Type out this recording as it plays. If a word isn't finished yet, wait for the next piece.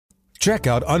Check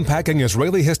out Unpacking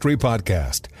Israeli History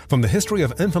podcast. From the history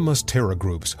of infamous terror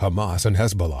groups Hamas and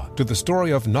Hezbollah to the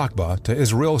story of Nakba to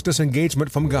Israel's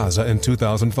disengagement from Gaza in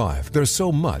 2005, there's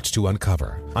so much to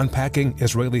uncover. Unpacking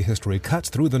Israeli History cuts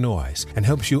through the noise and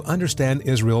helps you understand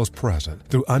Israel's present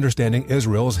through understanding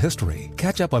Israel's history.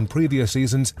 Catch up on previous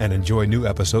seasons and enjoy new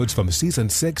episodes from Season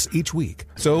 6 each week.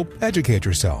 So educate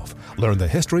yourself. Learn the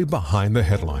history behind the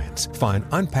headlines. Find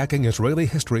Unpacking Israeli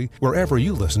History wherever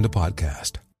you listen to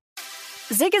podcasts.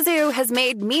 Zigazoo has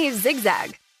made me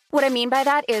zigzag. What I mean by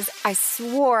that is I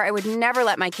swore I would never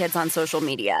let my kids on social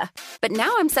media. But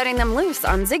now I'm setting them loose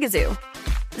on Zigazoo.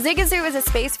 Zigazoo is a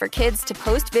space for kids to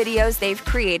post videos they've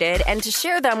created and to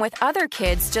share them with other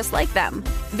kids just like them.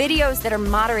 Videos that are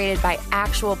moderated by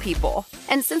actual people.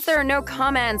 And since there are no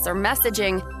comments or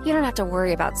messaging, you don't have to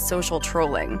worry about social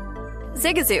trolling.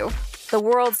 Zigazoo, the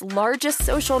world's largest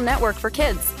social network for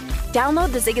kids.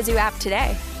 Download the Zigazoo app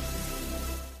today.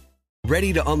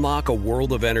 Ready to unlock a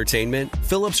world of entertainment?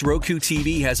 Philips Roku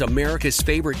TV has America's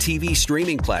favorite TV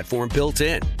streaming platform built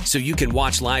in, so you can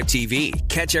watch live TV,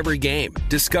 catch every game,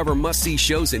 discover must-see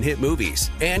shows and hit movies,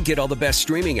 and get all the best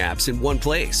streaming apps in one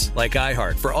place, like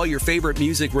iHeart for all your favorite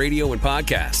music, radio, and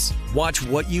podcasts. Watch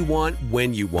what you want,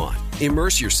 when you want.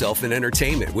 Immerse yourself in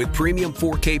entertainment with premium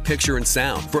 4K picture and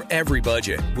sound for every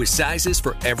budget, with sizes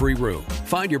for every room.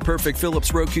 Find your perfect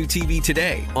Philips Roku TV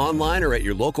today, online or at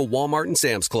your local Walmart and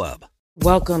Sam's Club.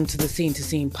 Welcome to the Scene to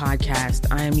Scene podcast.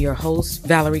 I am your host,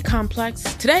 Valerie Complex.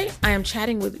 Today, I am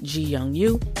chatting with Ji Young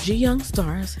Yu. Ji Young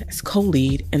stars as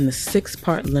co-lead in the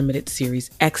 6-part limited series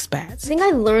Expats. I think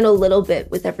I learn a little bit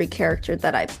with every character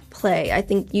that I play. I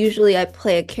think usually I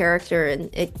play a character and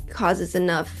it causes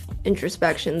enough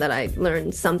introspection that I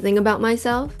learn something about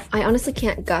myself. I honestly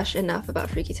can't gush enough about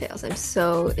Freaky Tales. I'm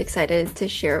so excited to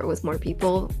share it with more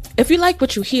people. If you like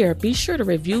what you hear, be sure to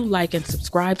review, like, and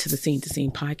subscribe to the Scene to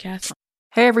Scene podcast.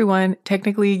 Hey everyone,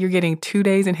 technically you're getting 2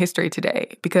 days in history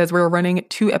today because we're running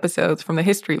 2 episodes from the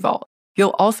History Vault.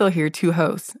 You'll also hear 2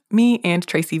 hosts, me and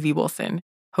Tracy V. Wilson.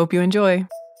 Hope you enjoy.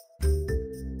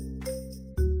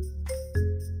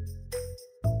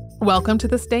 Welcome to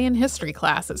this day in history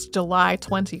class. It's July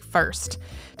 21st.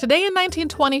 Today in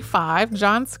 1925,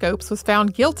 John Scopes was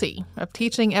found guilty of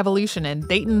teaching evolution in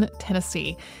Dayton,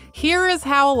 Tennessee. Here is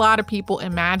how a lot of people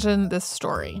imagine this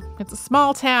story. It's a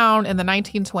small town in the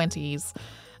 1920s.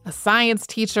 A science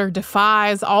teacher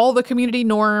defies all the community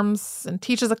norms and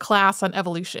teaches a class on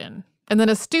evolution. And then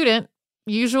a student,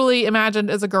 usually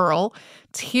imagined as a girl,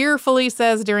 tearfully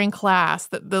says during class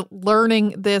that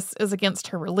learning this is against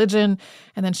her religion,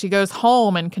 and then she goes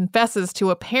home and confesses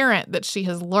to a parent that she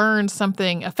has learned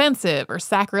something offensive or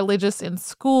sacrilegious in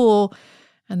school,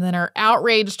 and then her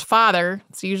outraged father,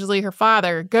 it's usually her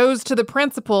father, goes to the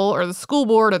principal or the school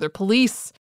board or the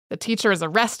police. The teacher is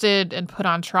arrested and put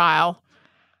on trial.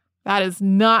 That is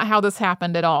not how this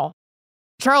happened at all.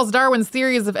 Charles Darwin's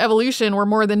theories of evolution were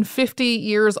more than 50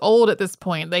 years old at this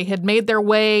point. They had made their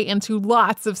way into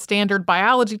lots of standard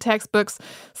biology textbooks,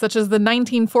 such as the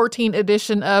 1914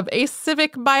 edition of A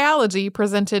Civic Biology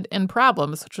Presented in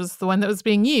Problems, which was the one that was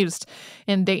being used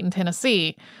in Dayton,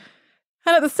 Tennessee.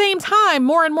 And at the same time,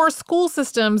 more and more school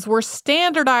systems were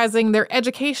standardizing their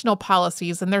educational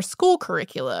policies and their school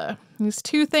curricula. These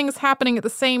 2 things happening at the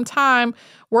same time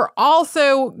were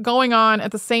also going on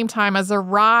at the same time as a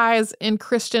rise in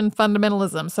Christian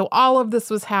fundamentalism. So all of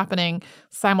this was happening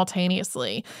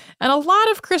simultaneously. And a lot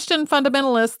of Christian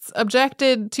fundamentalists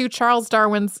objected to Charles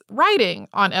Darwin's writing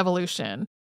on evolution.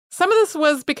 Some of this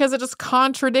was because it just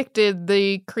contradicted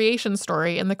the creation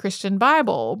story in the Christian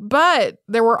Bible, but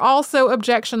there were also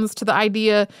objections to the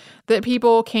idea that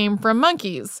people came from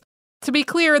monkeys. To be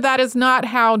clear, that is not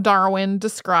how Darwin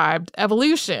described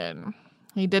evolution.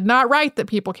 He did not write that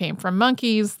people came from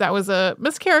monkeys. That was a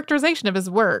mischaracterization of his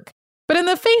work. But in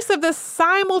the face of this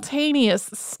simultaneous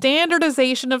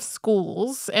standardization of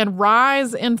schools and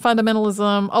rise in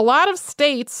fundamentalism, a lot of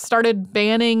states started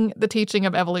banning the teaching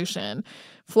of evolution.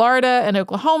 Florida and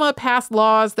Oklahoma passed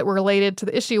laws that were related to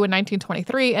the issue in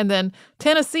 1923, and then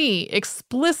Tennessee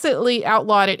explicitly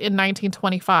outlawed it in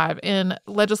 1925 in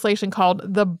legislation called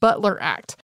the Butler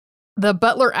Act. The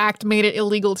Butler Act made it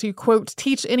illegal to, quote,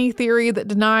 teach any theory that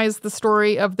denies the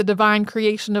story of the divine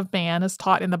creation of man as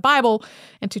taught in the Bible,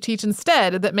 and to teach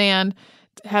instead that man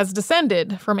has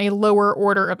descended from a lower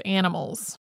order of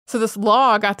animals. So this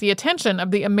law got the attention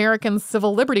of the American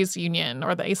Civil Liberties Union,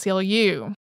 or the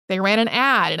ACLU. They ran an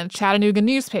ad in a Chattanooga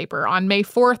newspaper on May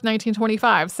 4th,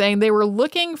 1925, saying they were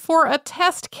looking for a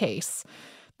test case.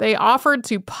 They offered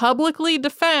to publicly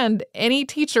defend any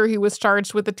teacher who was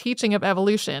charged with the teaching of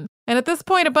evolution. And at this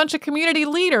point, a bunch of community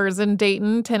leaders in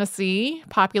Dayton, Tennessee,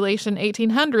 population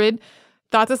 1,800,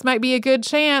 thought this might be a good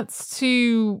chance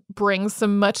to bring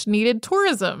some much-needed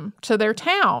tourism to their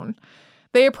town.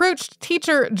 They approached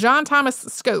teacher John Thomas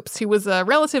Scopes, who was a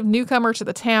relative newcomer to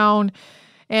the town,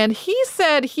 and he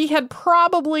said he had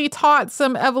probably taught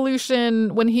some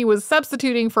evolution when he was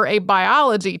substituting for a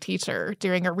biology teacher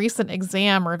during a recent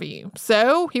exam review.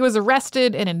 So he was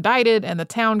arrested and indicted, and the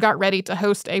town got ready to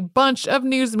host a bunch of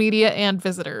news media and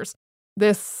visitors.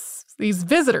 These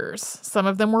visitors, some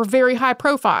of them were very high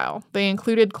profile. They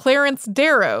included Clarence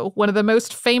Darrow, one of the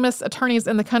most famous attorneys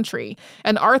in the country,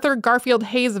 and Arthur Garfield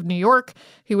Hayes of New York,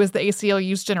 who was the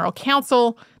ACLU's general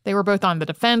counsel. They were both on the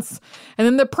defense. And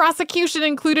then the prosecution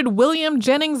included William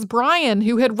Jennings Bryan,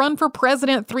 who had run for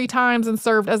president 3 times and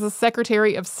served as a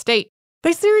Secretary of State.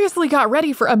 They seriously got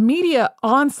ready for a media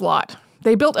onslaught.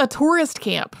 They built a tourist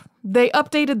camp. They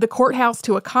updated the courthouse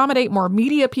to accommodate more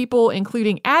media people,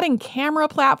 including adding camera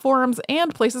platforms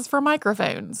and places for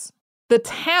microphones. The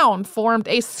town formed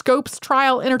a Scopes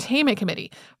Trial Entertainment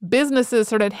Committee. Businesses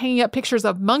started hanging up pictures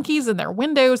of monkeys in their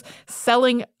windows,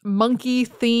 selling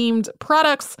monkey-themed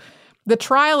products. The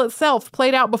trial itself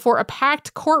played out before a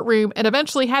packed courtroom and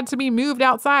eventually had to be moved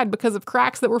outside because of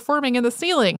cracks that were forming in the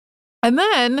ceiling. And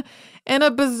then, in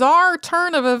a bizarre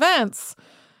turn of events,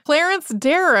 Clarence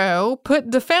Darrow put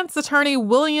defense attorney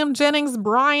William Jennings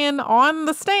Bryan on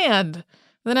the stand,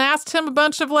 then asked him a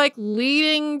bunch of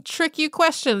leading, tricky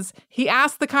questions. He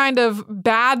asked the kind of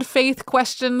bad faith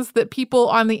questions that people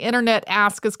on the internet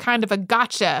ask as kind of a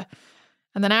gotcha.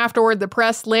 And then afterward, the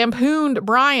press lampooned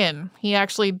Bryan. He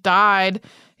actually died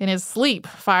in his sleep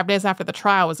 5 days after the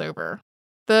trial was over.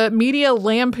 The media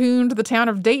lampooned the town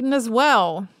of Dayton as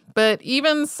well. But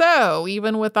even so,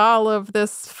 even with all of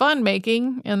this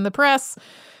fun-making in the press,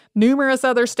 numerous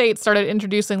other states started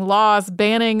introducing laws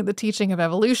banning the teaching of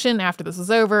evolution after this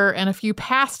was over, and a few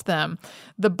passed them.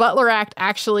 The Butler Act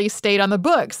actually stayed on the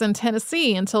books in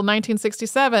Tennessee until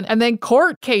 1967, and then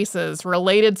court cases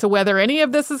related to whether any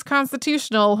of this is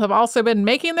constitutional have also been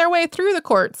making their way through the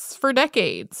courts for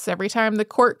decades. Every time the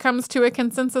court comes to a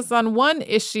consensus on one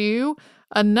issue,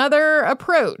 another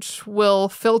approach will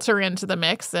filter into the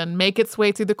mix and make its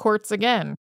way through the courts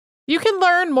again. You can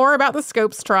learn more about the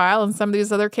Scopes trial and some of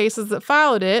these other cases that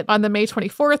followed it on the May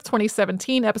 24th,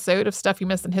 2017 episode of Stuff You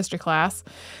Missed in History Class.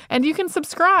 And you can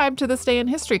subscribe to This Day in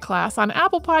History Class on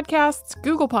Apple Podcasts,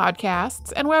 Google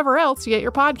Podcasts, and wherever else you get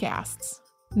your podcasts.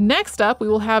 Next up, we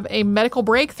will have a medical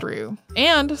breakthrough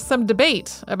and some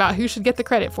debate about who should get the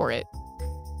credit for it.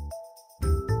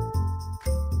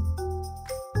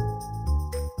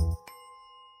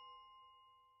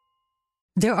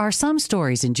 There are some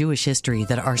stories in Jewish history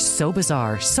that are so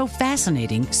bizarre, so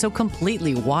fascinating, so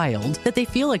completely wild that they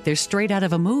feel like they're straight out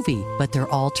of a movie, but they're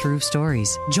all true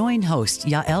stories. Join hosts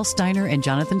Yael Steiner and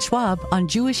Jonathan Schwab on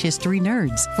Jewish History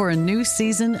Nerds for a new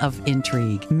season of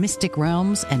intrigue, mystic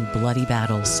realms, and bloody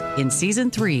battles. In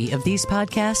Season 3 of these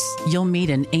podcasts, you'll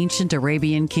meet an ancient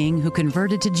Arabian king who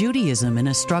converted to Judaism in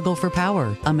a struggle for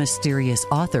power, a mysterious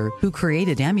author who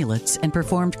created amulets and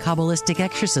performed Kabbalistic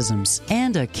exorcisms,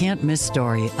 and a can't-miss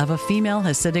story of a female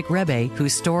Hasidic Rebbe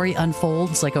whose story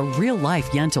unfolds like a real-life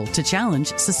Yentl to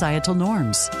challenge societal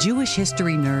norms. Jewish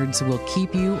History Nerds will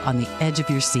keep you on the edge of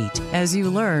your seat as you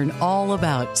learn all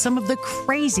about some of the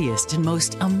craziest and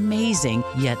most amazing,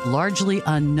 yet largely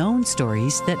unknown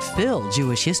stories that fill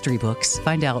Jewish history books.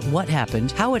 Find out what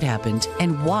happened, how it happened,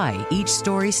 and why each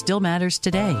story still matters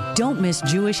today. Don't miss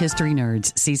Jewish History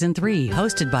Nerds Season 3,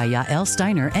 hosted by Yael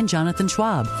Steiner and Jonathan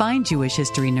Schwab. Find Jewish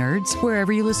History Nerds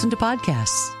wherever you listen to podcasts.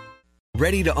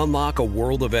 Ready to unlock a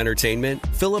world of entertainment?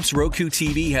 Philips Roku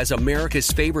TV has America's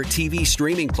favorite TV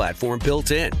streaming platform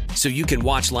built in, so you can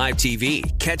watch live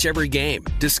TV, catch every game,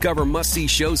 discover must-see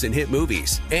shows and hit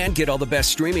movies, and get all the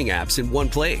best streaming apps in one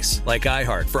place, like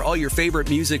iHeart for all your favorite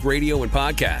music, radio, and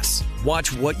podcasts.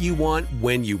 Watch what you want,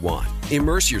 when you want.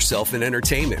 Immerse yourself in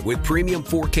entertainment with premium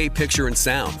 4K picture and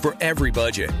sound for every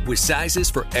budget, with sizes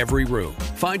for every room.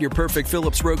 Find your perfect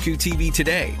Philips Roku TV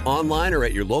today, online or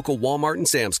at your local Walmart and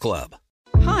Sam's Club.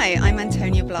 Hi, I'm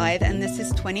Antonia Blythe, and this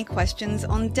is 20 Questions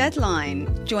on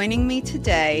Deadline. Joining me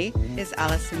today is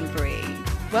Alison Brie.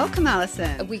 Welcome,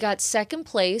 Alison. We got second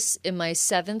place in my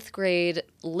 7th grade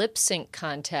lip sync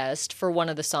contest for one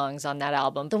of the songs on that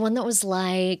album. The one that was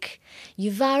like,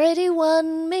 "You've already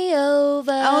won me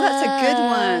over." Oh, that's a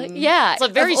good one. Yeah. It's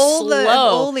like very slow. Of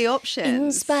all the options.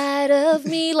 In spite of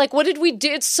me. Like, what did we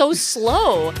do? It's so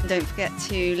slow. Don't forget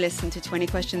to listen to 20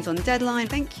 Questions on Deadline.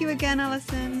 Thank you again,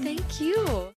 Alison. Thank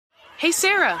you. Hey,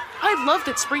 Sarah, I love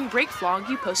that spring break vlog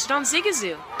you posted on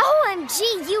Zigazoo.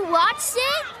 OMG, you watched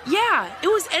it? Yeah, it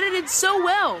was edited so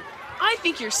well. I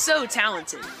think you're so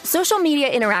talented. Social media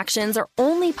interactions are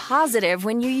only positive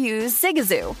when you use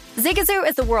Zigazoo. Zigazoo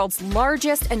is the world's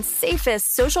largest and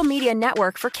safest social media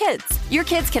network for kids. Your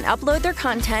kids can upload their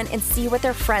content and see what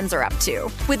their friends are up to.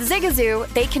 With Zigazoo,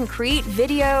 they can create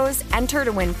videos, enter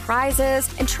to win prizes,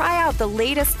 and try out the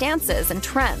latest dances and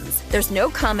trends. There's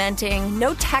no commenting,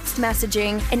 no text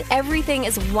messaging, and everything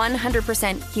is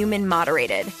 100% human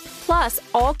moderated. Plus,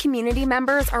 all community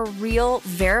members are real,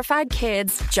 verified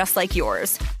kids just like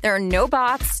yours. There are no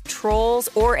bots, trolls,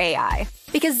 or AI.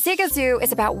 Because Zigazoo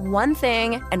is about one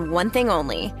thing and one thing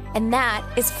only, and that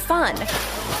is fun.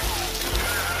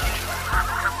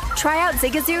 Try out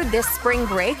Zigazoo this spring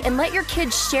break and let your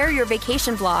kids share your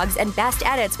vacation vlogs and best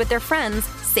edits with their friends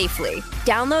safely.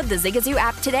 Download the Zigazoo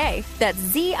app today. That's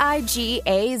Zigazoo.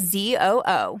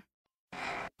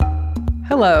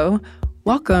 Hello.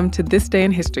 Welcome to This Day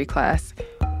in History class,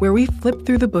 where we flip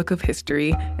through the book of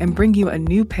history and bring you a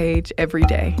new page every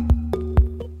day.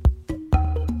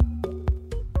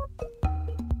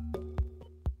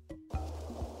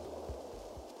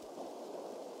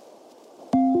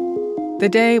 The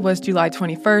day was July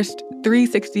 21st,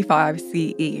 365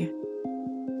 CE.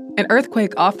 An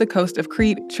earthquake off the coast of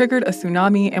Crete triggered a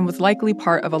tsunami and was likely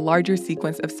part of a larger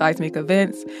sequence of seismic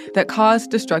events that caused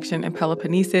destruction in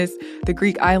Peloponnesus, the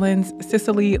Greek islands,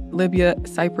 Sicily, Libya,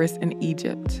 Cyprus, and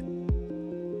Egypt.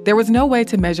 There was no way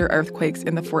to measure earthquakes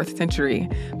in the 4th century,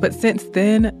 but since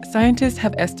then, scientists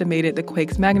have estimated the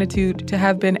quake's magnitude to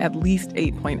have been at least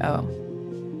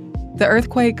 8.0. The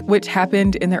earthquake, which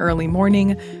happened in the early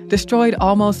morning, destroyed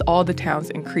almost all the towns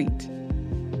in Crete.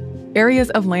 Areas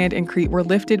of land in Crete were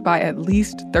lifted by at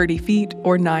least 30 feet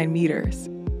or 9 meters.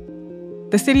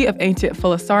 The city of ancient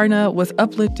Philisarna was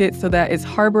uplifted so that its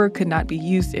harbor could not be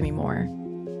used anymore.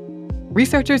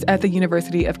 Researchers at the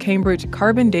University of Cambridge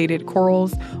carbon-dated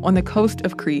corals on the coast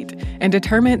of Crete and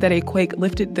determined that a quake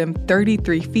lifted them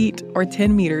 33 feet or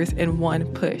 10 meters in one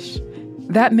push.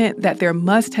 That meant that there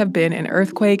must have been an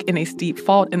earthquake in a steep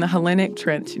fault in the Hellenic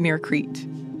Trench near Crete.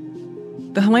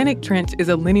 The Hellenic Trench is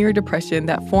a linear depression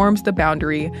that forms the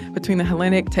boundary between the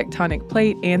Hellenic tectonic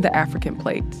plate and the African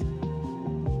plate.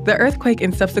 The earthquake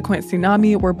and subsequent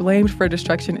tsunami were blamed for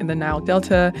destruction in the Nile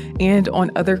Delta and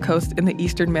on other coasts in the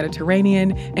eastern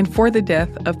Mediterranean and for the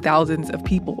death of thousands of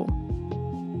people.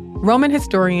 Roman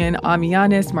historian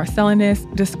Ammianus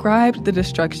Marcellinus described the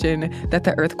destruction that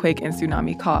the earthquake and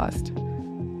tsunami caused.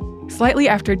 Slightly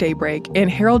after daybreak, and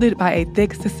heralded by a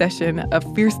thick succession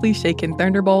of fiercely shaken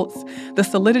thunderbolts, the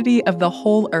solidity of the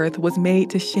whole earth was made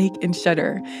to shake and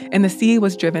shudder, and the sea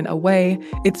was driven away,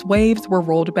 its waves were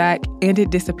rolled back, and it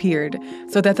disappeared,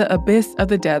 so that the abyss of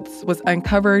the depths was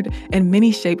uncovered, and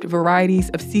many-shaped varieties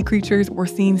of sea creatures were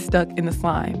seen stuck in the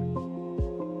slime.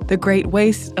 The great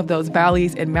wastes of those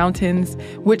valleys and mountains,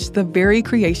 which the very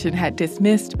creation had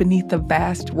dismissed beneath the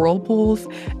vast whirlpools,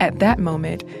 at that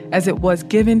moment, as it was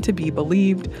given to be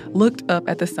believed, looked up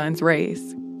at the sun's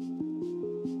rays.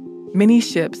 Many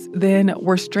ships, then,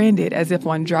 were stranded as if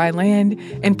on dry land,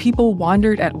 and people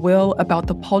wandered at will about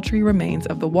the paltry remains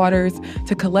of the waters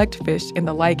to collect fish and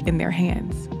the like in their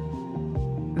hands.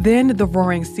 Then the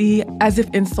roaring sea, as if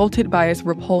insulted by its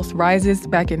repulse, rises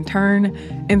back in turn,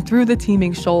 and through the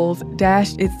teeming shoals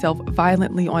dashed itself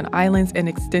violently on islands and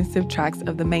extensive tracts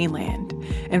of the mainland,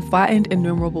 and flattened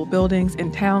innumerable buildings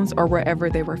and towns or wherever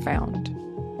they were found.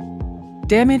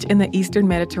 Damage in the eastern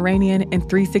Mediterranean in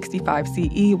 365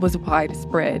 CE was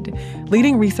widespread,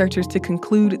 leading researchers to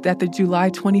conclude that the July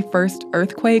 21st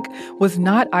earthquake was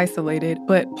not isolated,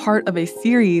 but part of a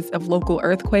series of local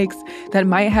earthquakes that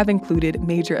might have included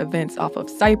major events off of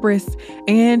Cyprus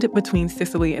and between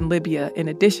Sicily and Libya, in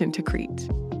addition to Crete.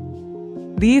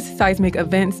 These seismic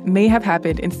events may have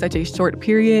happened in such a short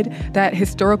period that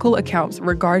historical accounts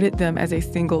regarded them as a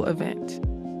single event.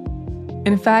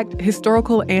 In fact,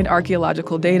 historical and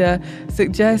archaeological data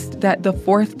suggest that the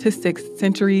 4th to 6th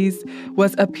centuries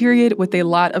was a period with a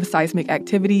lot of seismic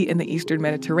activity in the eastern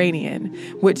Mediterranean,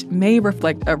 which may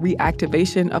reflect a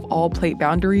reactivation of all plate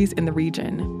boundaries in the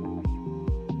region.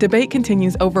 Debate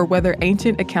continues over whether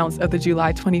ancient accounts of the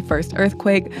July 21st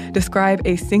earthquake describe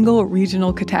a single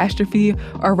regional catastrophe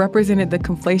or represented the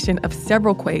conflation of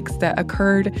several quakes that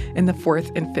occurred in the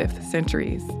 4th and 5th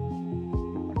centuries.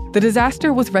 The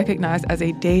disaster was recognized as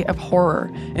a day of horror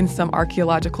in some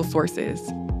archaeological sources.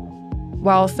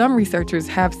 While some researchers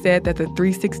have said that the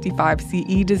 365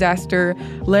 CE disaster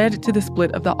led to the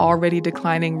split of the already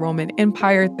declining Roman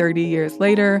Empire 30 years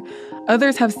later,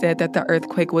 others have said that the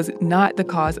earthquake was not the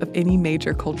cause of any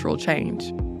major cultural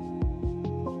change.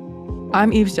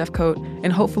 I'm Eve Jeffcoat,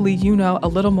 and hopefully you know a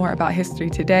little more about history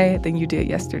today than you did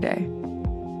yesterday.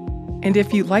 And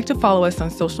if you'd like to follow us on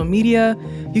social media,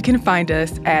 you can find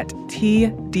us at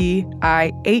TDIHC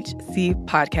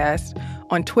Podcast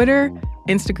on Twitter,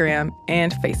 Instagram,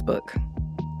 and Facebook.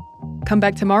 Come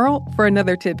back tomorrow for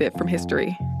another tidbit from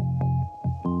history.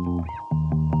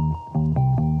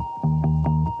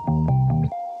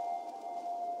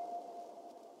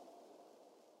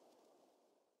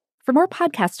 For more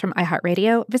podcasts from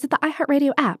iHeartRadio, visit the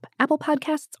iHeartRadio app, Apple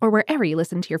Podcasts, or wherever you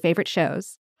listen to your favorite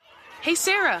shows. Hey,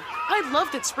 Sarah, I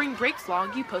loved that spring break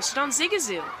vlog you posted on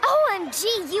Zigazoo. OMG,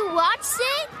 you watched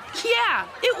it? Yeah,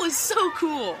 it was so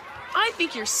cool. I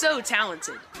think you're so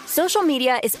talented. Social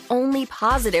media is only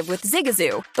positive with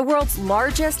Zigazoo, the world's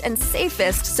largest and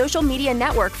safest social media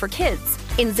network for kids.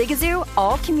 In Zigazoo,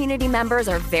 all community members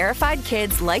are verified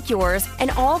kids like yours,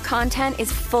 and all content is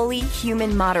fully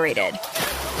human moderated.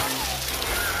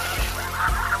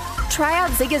 Try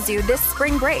out Zigazoo this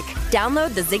spring break.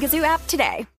 Download the Zigazoo app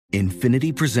today.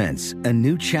 Infiniti presents a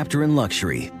new chapter in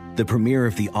luxury, the premiere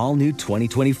of the all-new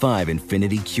 2025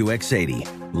 Infiniti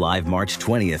QX80, live March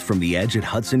 20th from the Edge at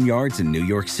Hudson Yards in New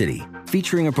York City,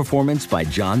 featuring a performance by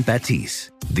Jon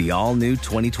Batiste. The all-new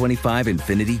 2025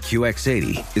 Infiniti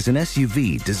QX80 is an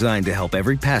SUV designed to help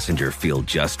every passenger feel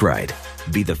just right.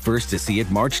 Be the first to see it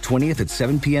March 20th at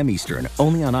 7 p.m. Eastern,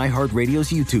 only on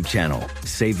iHeartRadio's YouTube channel.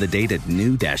 Save the date at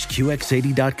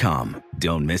new-QX80.com.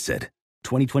 Don't miss it.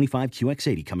 2025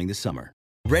 QX80 coming this summer.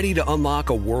 Ready to unlock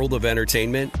a world of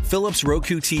entertainment? Philips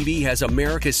Roku TV has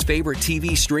America's favorite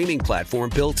TV streaming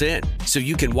platform built in, so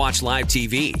you can watch live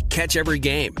TV, catch every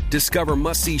game, discover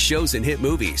must-see shows and hit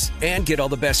movies, and get all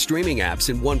the best streaming apps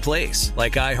in one place,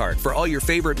 like iHeart for all your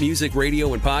favorite music,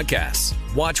 radio, and podcasts.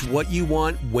 Watch what you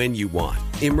want, when you want.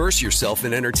 Immerse yourself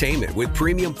in entertainment with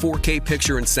premium 4K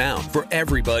picture and sound for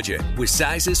every budget, with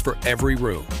sizes for every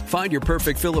room. Find your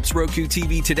perfect Philips Roku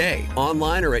TV today,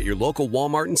 online or at your local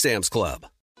Walmart and Sam's Club.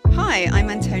 Hi, I'm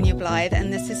Antonia Blythe,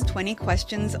 and this is 20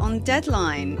 Questions on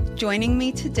Deadline. Joining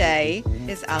me today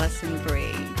is Alison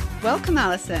Brie. Welcome,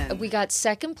 Alison. We got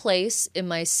second place in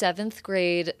my 7th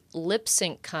grade lip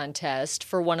sync contest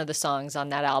for one of the songs on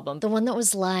that album. The one that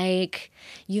was like,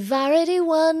 "You've already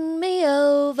won me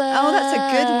over." Oh, that's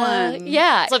a good one.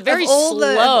 Yeah. It's like very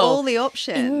slow. Of all the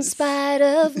options. In spite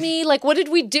of me. Like, what did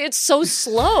we do? It's so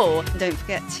slow. Don't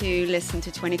forget to listen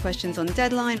to 20 Questions on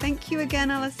Deadline. Thank you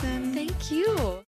again, Alison. Thank you.